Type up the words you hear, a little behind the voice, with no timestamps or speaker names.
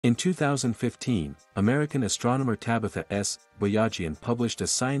In 2015, American astronomer Tabitha S. Boyajian published a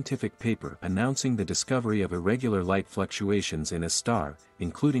scientific paper announcing the discovery of irregular light fluctuations in a star,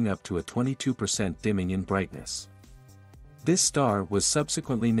 including up to a 22% dimming in brightness. This star was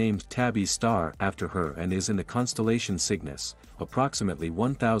subsequently named Tabby's star after her and is in the constellation Cygnus, approximately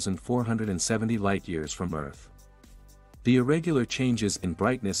 1,470 light-years from Earth. The irregular changes in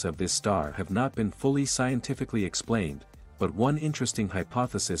brightness of this star have not been fully scientifically explained, but one interesting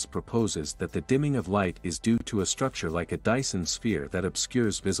hypothesis proposes that the dimming of light is due to a structure like a Dyson sphere that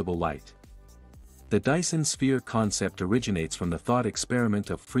obscures visible light. The Dyson sphere concept originates from the thought experiment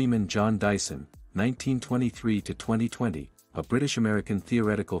of Freeman John Dyson, 1923–2020, a British-American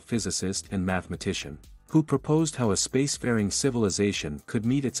theoretical physicist and mathematician, who proposed how a spacefaring civilization could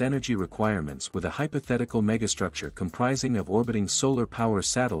meet its energy requirements with a hypothetical megastructure comprising of orbiting solar power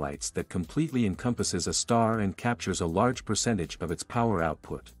satellites that completely encompasses a star and captures a large percentage of its power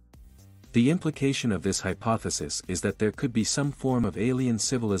output. The implication of this hypothesis is that there could be some form of alien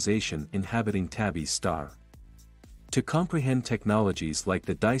civilization inhabiting Tabby's star. To comprehend technologies like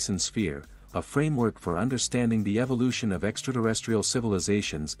the Dyson sphere, a framework for understanding the evolution of extraterrestrial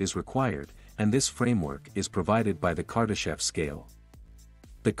civilizations is required, and this framework is provided by the Kardashev scale.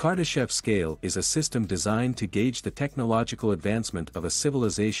 The Kardashev scale is a system designed to gauge the technological advancement of a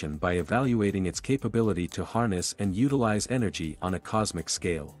civilization by evaluating its capability to harness and utilize energy on a cosmic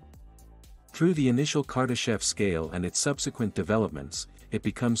scale. Through the initial Kardashev scale and its subsequent developments, it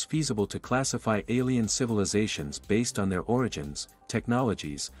becomes feasible to classify alien civilizations based on their origins,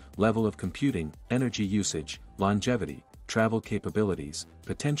 technologies, level of computing, energy usage, longevity, travel capabilities,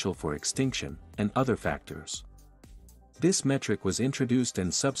 potential for extinction, and other factors. This metric was introduced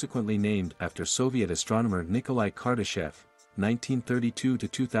and subsequently named after Soviet astronomer Nikolai Kardashev,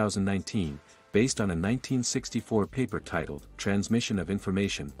 1932–2019, based on a 1964 paper titled Transmission of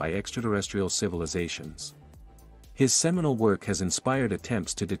Information by Extraterrestrial Civilizations. His seminal work has inspired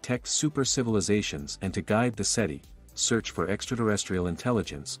attempts to detect super-civilizations and to guide the SETI, Search for Extraterrestrial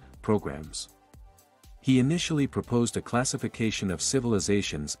Intelligence, programs. He initially proposed a classification of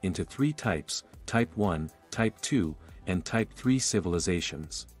civilizations into three types, Type 1, Type 2, and Type 3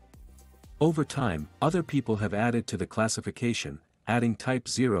 civilizations. Over time, other people have added to the classification, adding Type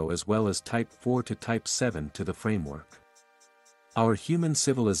 0 as well as Type 4 to Type 7 to the framework. Our human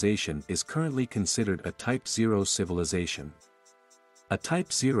civilization is currently considered a Type 0 civilization. A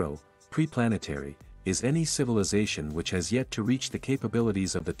Type 0, preplanetary, is any civilization which has yet to reach the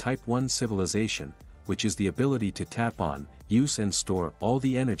capabilities of the Type 1 civilization, which is the ability to tap on, use and store all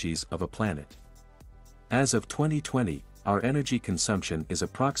the energies of a planet. As of 2020, our energy consumption is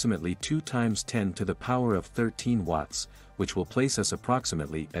approximately 2 × 10⁻13 watts, which will place us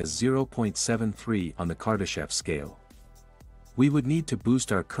approximately as 0.73 on the Kardashev scale. We would need to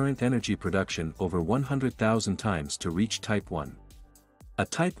boost our current energy production over 100,000 times to reach Type 1. A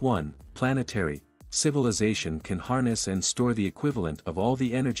Type 1, planetary, civilization can harness and store the equivalent of all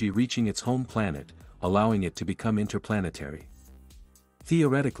the energy reaching its home planet, allowing it to become interplanetary.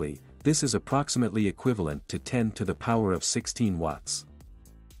 Theoretically, this is approximately equivalent to 10⁻16 watts.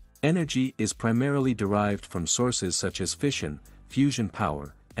 Energy is primarily derived from sources such as fission, fusion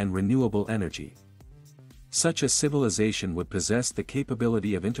power, and renewable energy. Such a civilization would possess the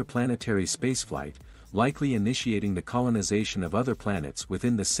capability of interplanetary spaceflight, likely initiating the colonization of other planets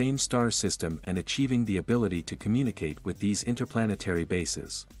within the same star system and achieving the ability to communicate with these interplanetary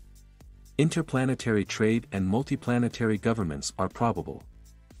bases. Interplanetary trade and multiplanetary governments are probable.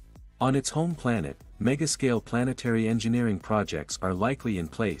 On its home planet, megascale planetary engineering projects are likely in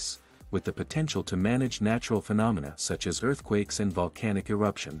place, with the potential to manage natural phenomena such as earthquakes and volcanic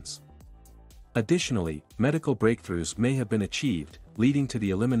eruptions. Additionally, medical breakthroughs may have been achieved, leading to the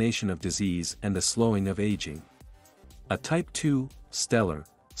elimination of disease and the slowing of aging. A Type 2, stellar,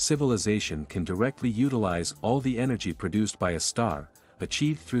 civilization can directly utilize all the energy produced by a star,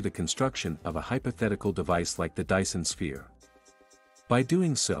 achieved through the construction of a hypothetical device like the Dyson sphere. By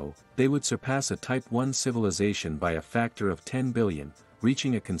doing so, they would surpass a Type 1 civilization by a factor of 10 billion,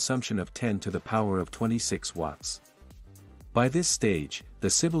 reaching a consumption of 10⁻26 watts. By this stage, the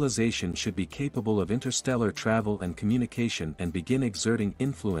civilization should be capable of interstellar travel and communication and begin exerting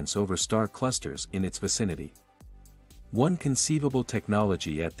influence over star clusters in its vicinity. One conceivable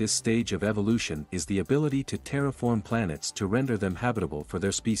technology at this stage of evolution is the ability to terraform planets to render them habitable for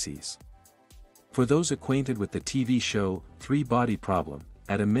their species. For those acquainted with the TV show, Three-Body Problem,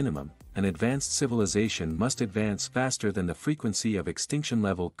 at a minimum, an advanced civilization must advance faster than the frequency of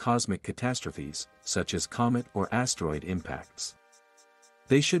extinction-level cosmic catastrophes, such as comet or asteroid impacts.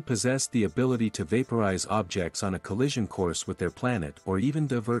 They should possess the ability to vaporize objects on a collision course with their planet or even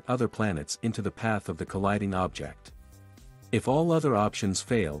divert other planets into the path of the colliding object. If all other options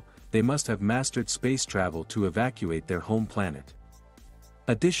fail, they must have mastered space travel to evacuate their home planet.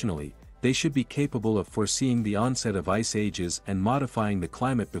 Additionally, they should be capable of foreseeing the onset of ice ages and modifying the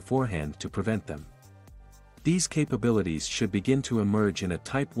climate beforehand to prevent them. These capabilities should begin to emerge in a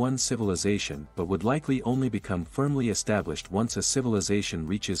Type 1 civilization but would likely only become firmly established once a civilization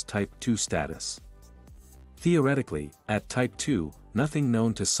reaches Type 2 status. Theoretically, at Type 2, nothing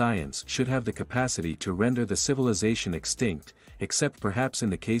known to science should have the capacity to render the civilization extinct, except perhaps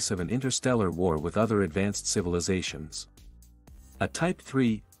in the case of an interstellar war with other advanced civilizations. A Type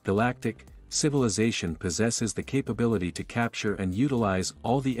 3, galactic, civilization possesses the capability to capture and utilize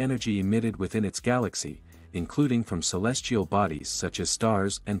all the energy emitted within its galaxy, including from celestial bodies such as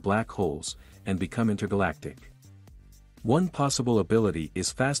stars and black holes, and become intergalactic. One possible ability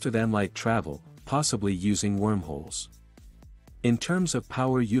is faster-than-light travel, possibly using wormholes. In terms of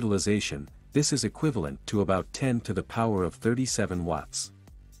power utilization, this is equivalent to about 10 to the power of 37 watts.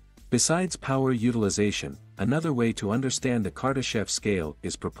 Besides power utilization, another way to understand the Kardashev scale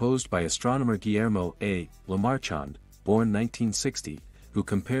is proposed by astronomer Guillermo A. Lamarchand, born 1960, who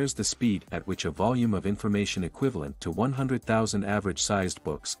compares the speed at which a volume of information equivalent to 100,000 average-sized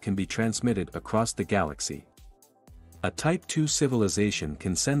books can be transmitted across the galaxy. A Type 2 civilization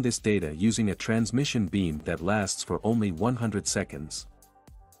can send this data using a transmission beam that lasts for only 100 seconds.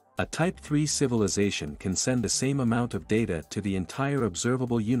 A Type 3 civilization can send the same amount of data to the entire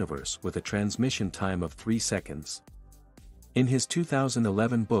observable universe with a transmission time of 3 seconds. In his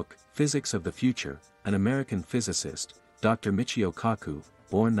 2011 book, Physics of the Future, an American physicist, Dr. Michio Kaku,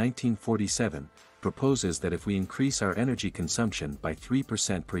 born 1947, proposes that if we increase our energy consumption by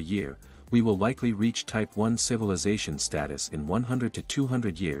 3% per year, we will likely reach Type 1 civilization status in 100 to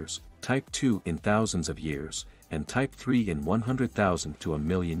 200 years, Type 2 in thousands of years, and Type 3 in 100,000 to a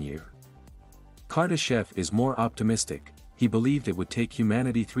million years. Kardashev is more optimistic. He believed it would take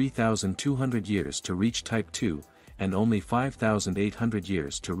humanity 3,200 years to reach Type 2, and only 5,800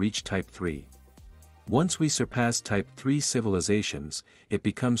 years to reach Type 3. Once we surpass Type 3 civilizations, it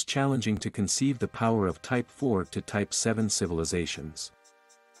becomes challenging to conceive the power of Type 4 to Type 7 civilizations.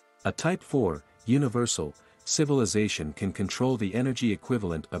 A Type 4, universal, civilization can control the energy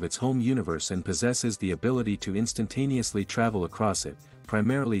equivalent of its home universe and possesses the ability to instantaneously travel across it,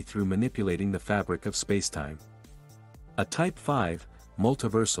 primarily through manipulating the fabric of spacetime. A Type 5,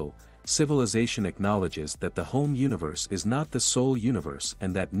 multiversal, civilization acknowledges that the home universe is not the sole universe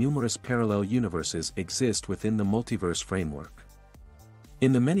and that numerous parallel universes exist within the multiverse framework.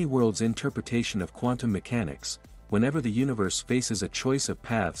 In the many worlds interpretation of quantum mechanics, whenever the universe faces a choice of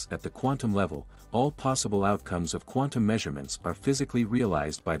paths at the quantum level, all possible outcomes of quantum measurements are physically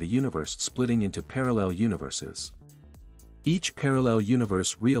realized by the universe splitting into parallel universes. Each parallel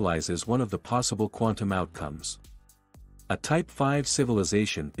universe realizes one of the possible quantum outcomes. A Type 5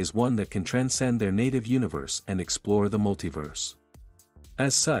 civilization is one that can transcend their native universe and explore the multiverse.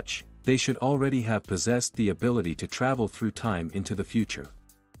 As such, they should already have possessed the ability to travel through time into the future.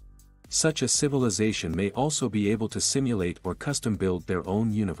 Such a civilization may also be able to simulate or custom-build their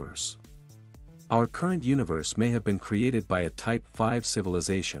own universe. Our current universe may have been created by a Type 5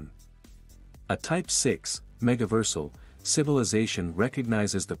 civilization. A Type 6, megaversal, civilization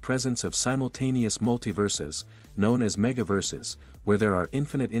recognizes the presence of simultaneous multiverses, known as megaverses, where there are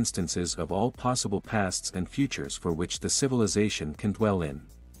infinite instances of all possible pasts and futures for which the civilization can dwell in.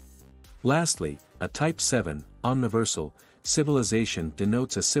 Lastly, a Type 7, omniversal, civilization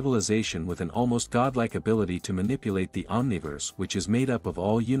denotes a civilization with an almost godlike ability to manipulate the omniverse, which is made up of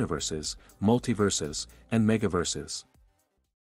all universes, multiverses, and megaverses.